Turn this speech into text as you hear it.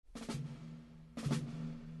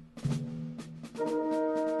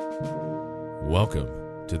Welcome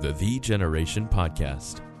to The Generation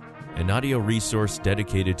Podcast, an audio resource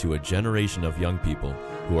dedicated to a generation of young people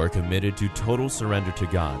who are committed to total surrender to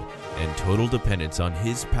God and total dependence on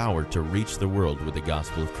His power to reach the world with the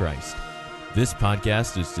gospel of Christ. This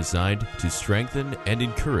podcast is designed to strengthen and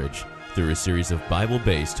encourage through a series of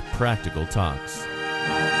Bible-based practical talks.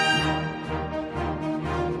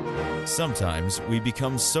 Sometimes we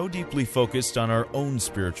become so deeply focused on our own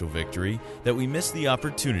spiritual victory that we miss the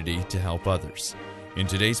opportunity to help others. In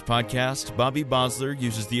today's podcast, Bobby Bosler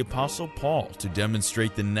uses the Apostle Paul to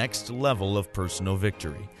demonstrate the next level of personal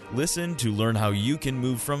victory. Listen to learn how you can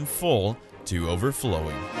move from full to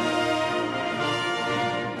overflowing.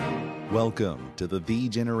 Welcome to the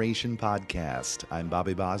Generation Podcast. I'm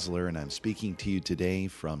Bobby Bosler, and I'm speaking to you today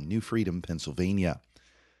from New Freedom, Pennsylvania.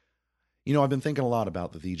 You know, I've been thinking a lot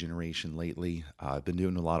about the Generation lately. I've been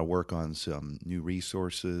doing a lot of work on some new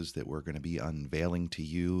resources that we're going to be unveiling to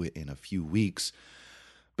you in a few weeks.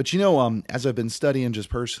 But you know, as I've been studying just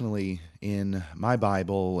personally in my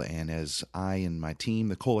Bible, and as I and my team,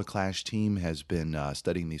 the Cola Clash team, has been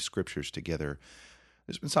studying these scriptures together,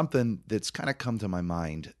 there's been something that's kind of come to my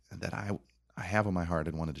mind that I have on my heart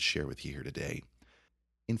and wanted to share with you here today.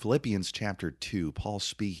 In Philippians chapter 2, Paul's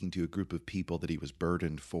speaking to a group of people that he was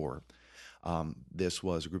burdened for. This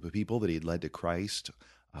was a group of people that he had led to Christ,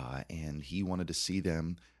 and he wanted to see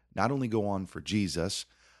them not only go on for Jesus,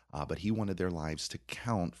 but he wanted their lives to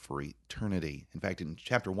count for eternity. In fact, in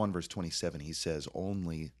chapter 1, verse 27, he says,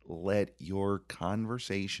 "Only let your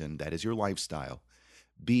conversation," that is your lifestyle,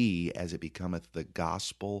 "be as it becometh the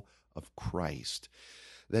gospel of Christ,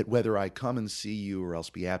 that whether I come and see you or else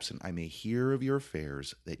be absent, I may hear of your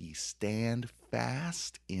affairs, that ye stand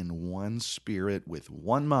fast in one spirit with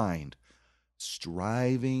one mind,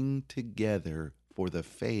 striving together for the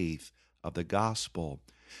faith of the gospel."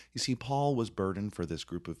 You see, Paul was burdened for this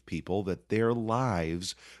group of people that their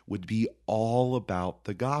lives would be all about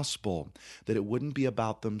the gospel, that it wouldn't be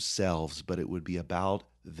about themselves, but it would be about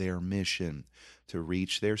their mission to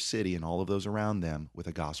reach their city and all of those around them with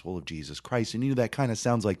the gospel of Jesus Christ. And you know, that kind of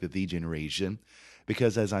sounds like the Generation,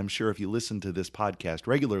 because as I'm sure if you listen to this podcast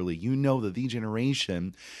regularly, you know that the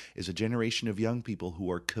Generation is a generation of young people who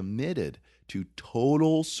are committed to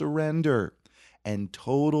total surrender and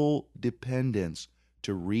total dependence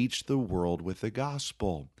to reach the world with the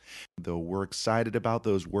gospel. Though we're excited about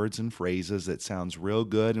those words and phrases, that sounds real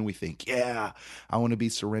good, and we think, yeah, I want to be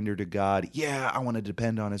surrendered to God. Yeah, I want to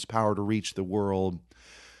depend on His power to reach the world.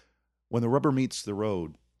 When the rubber meets the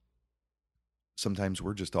road, sometimes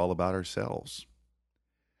we're just all about ourselves.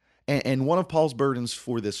 And one of Paul's burdens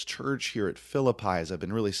for this church here at Philippi, as I've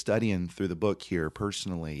been really studying through the book here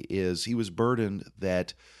personally, is he was burdened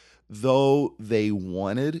that though they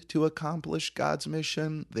wanted to accomplish God's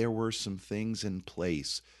mission, there were some things in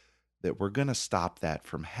place that were going to stop that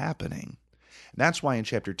from happening. And that's why in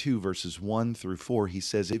chapter 2, verses 1 through 4, he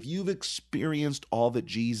says, if you've experienced all that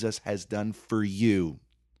Jesus has done for you,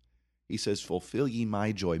 he says, fulfill ye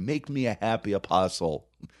my joy, make me a happy apostle,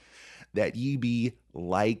 that ye be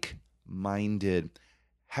like-minded,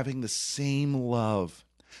 having the same love,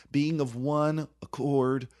 being of one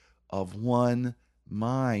accord, of one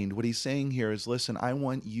mind. What he's saying here is, listen, I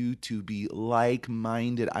want you to be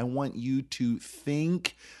like-minded. I want you to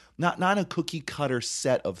think, not a cookie-cutter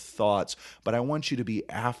set of thoughts, but I want you to be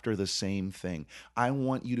after the same thing. I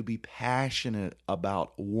want you to be passionate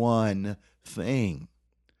about one thing.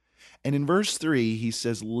 And in verse 3, he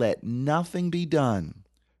says, let nothing be done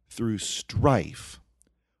through strife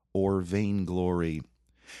or vainglory.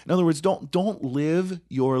 In other words, don't live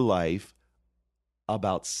your life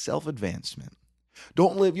about self-advancement.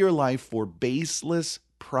 Don't live your life for baseless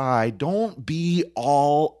pride. Don't be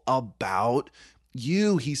all about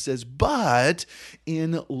you, he says, but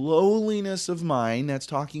in lowliness of mind, that's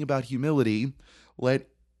talking about humility, let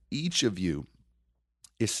each of you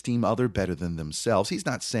esteem other better than themselves. He's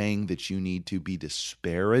not saying that you need to be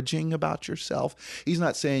disparaging about yourself. He's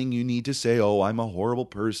not saying you need to say, oh, I'm a horrible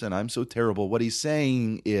person, I'm so terrible. What he's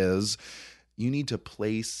saying is you need to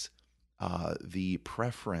place the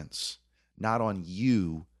preference not on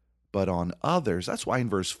you, but on others. That's why in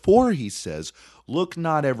verse 4 he says, look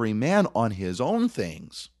not every man on his own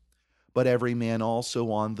things, but every man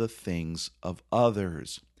also on the things of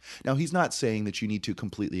others. Now, he's not saying that you need to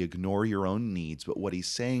completely ignore your own needs, but what he's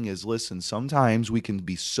saying is, listen, sometimes we can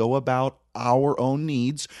be so about our own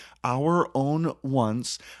needs, our own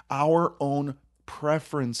wants, our own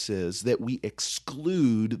preferences that we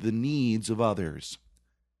exclude the needs of others.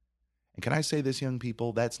 And can I say this, young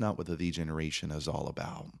people? That's not what the Generation is all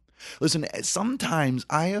about. Listen, sometimes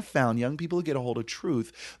I have found young people who get a hold of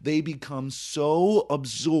truth, they become so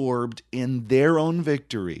absorbed in their own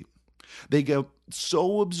victory. They get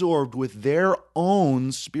so absorbed with their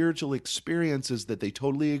own spiritual experiences that they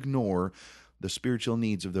totally ignore the spiritual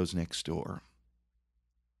needs of those next door.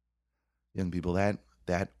 Young people,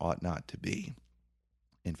 that ought not to be.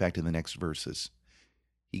 In fact, in the next verses,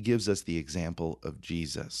 he gives us the example of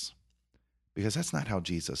Jesus. Because that's not how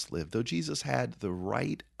Jesus lived. Though Jesus had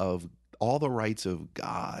all the rights of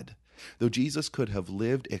God, though Jesus could have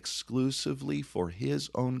lived exclusively for his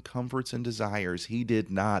own comforts and desires, he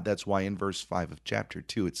did not. That's why in verse 5 of chapter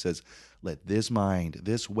 2 it says, "Let this mind,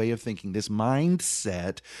 this way of thinking, this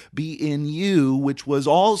mindset be in you, which was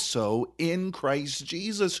also in Christ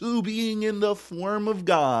Jesus, who being in the form of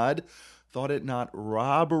God, thought it not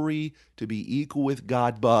robbery to be equal with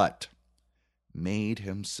God, but made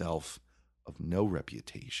himself of no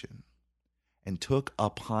reputation, and took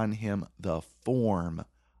upon him the form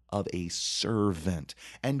of a servant,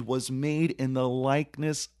 and was made in the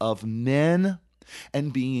likeness of men,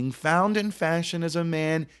 and being found in fashion as a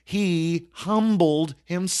man, he humbled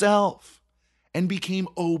himself, and became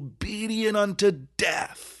obedient unto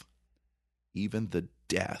death, even the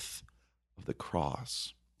death of the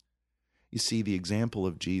cross." You see, the example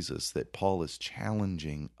of Jesus that Paul is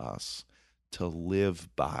challenging us to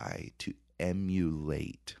live by, to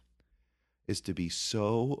emulate, is to be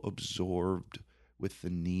so absorbed with the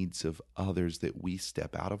needs of others that we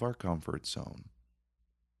step out of our comfort zone,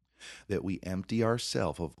 that we empty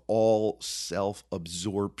ourselves of all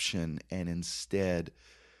self-absorption, and instead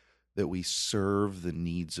that we serve the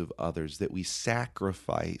needs of others, that we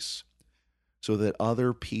sacrifice so that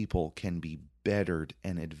other people can be bettered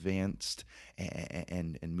and advanced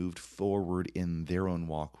and moved forward in their own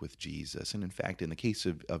walk with Jesus. And in fact, in the case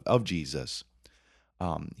of Jesus,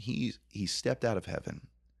 he stepped out of heaven.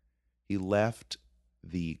 He left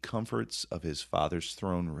the comforts of his Father's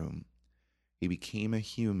throne room. He became a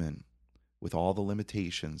human with all the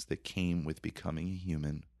limitations that came with becoming a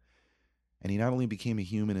human. And he not only became a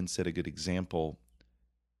human and set a good example,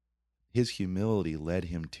 his humility led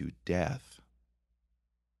him to death.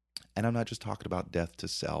 And I'm not just talking about death to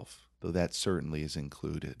self, though that certainly is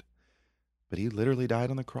included. But he literally died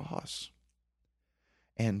on the cross.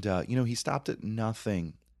 And, he stopped at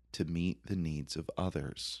nothing to meet the needs of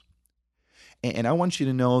others. And I want you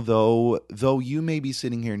to know, though you may be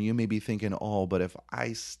sitting here and you may be thinking, oh, but if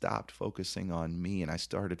I stopped focusing on me and I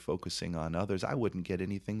started focusing on others, I wouldn't get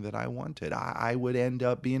anything that I wanted. I would end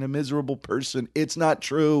up being a miserable person. It's not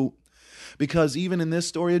true. Because even in this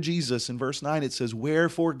story of Jesus, in verse 9, it says,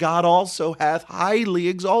 "Wherefore God also hath highly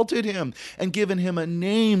exalted him, and given him a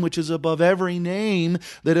name which is above every name,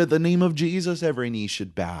 that at the name of Jesus every knee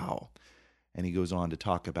should bow." And he goes on to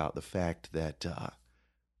talk about the fact that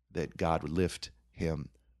God would lift him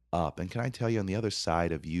up. And can I tell you, on the other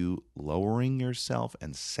side of you lowering yourself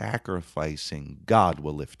and sacrificing, God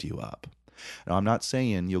will lift you up. Now, I'm not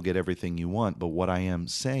saying you'll get everything you want, but what I am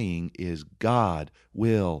saying is God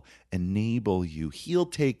will enable you. He'll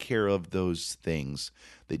take care of those things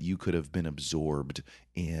that you could have been absorbed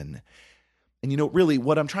in. And really,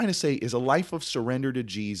 what I'm trying to say is a life of surrender to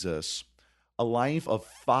Jesus, a life of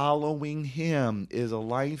following him, is a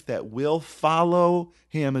life that will follow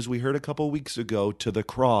him, as we heard a couple of weeks ago, to the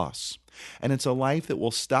cross. And it's a life that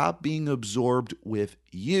will stop being absorbed with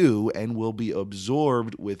you and will be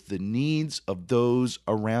absorbed with the needs of those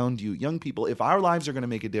around you. Young people, if our lives are going to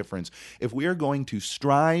make a difference, if we are going to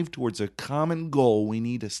strive towards a common goal, we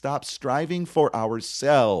need to stop striving for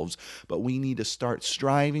ourselves, but we need to start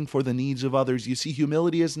striving for the needs of others. You see,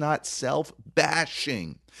 humility is not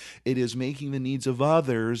self-bashing. It is making the needs of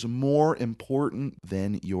others more important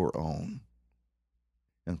than your own.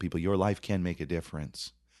 Young people, your life can make a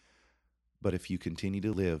difference. But if you continue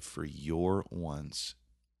to live for your wants,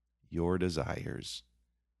 your desires,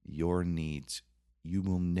 your needs, you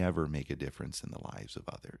will never make a difference in the lives of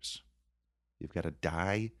others. You've got to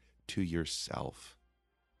die to yourself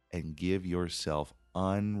and give yourself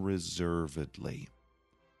unreservedly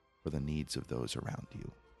for the needs of those around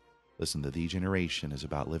you. Listen, the Generation is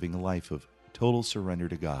about living a life of total surrender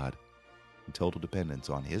to God and total dependence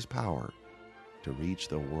on his power to reach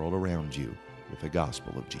the world around you with the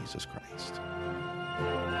gospel of Jesus Christ.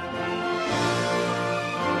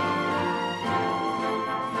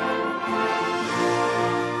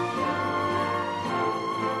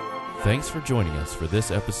 Thanks for joining us for this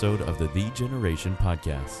episode of the Generation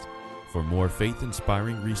podcast. For more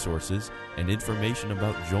faith-inspiring resources and information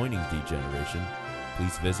about joining The Generation,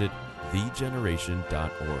 please visit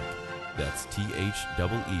thegeneration.org. That's THEE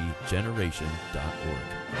generation.org.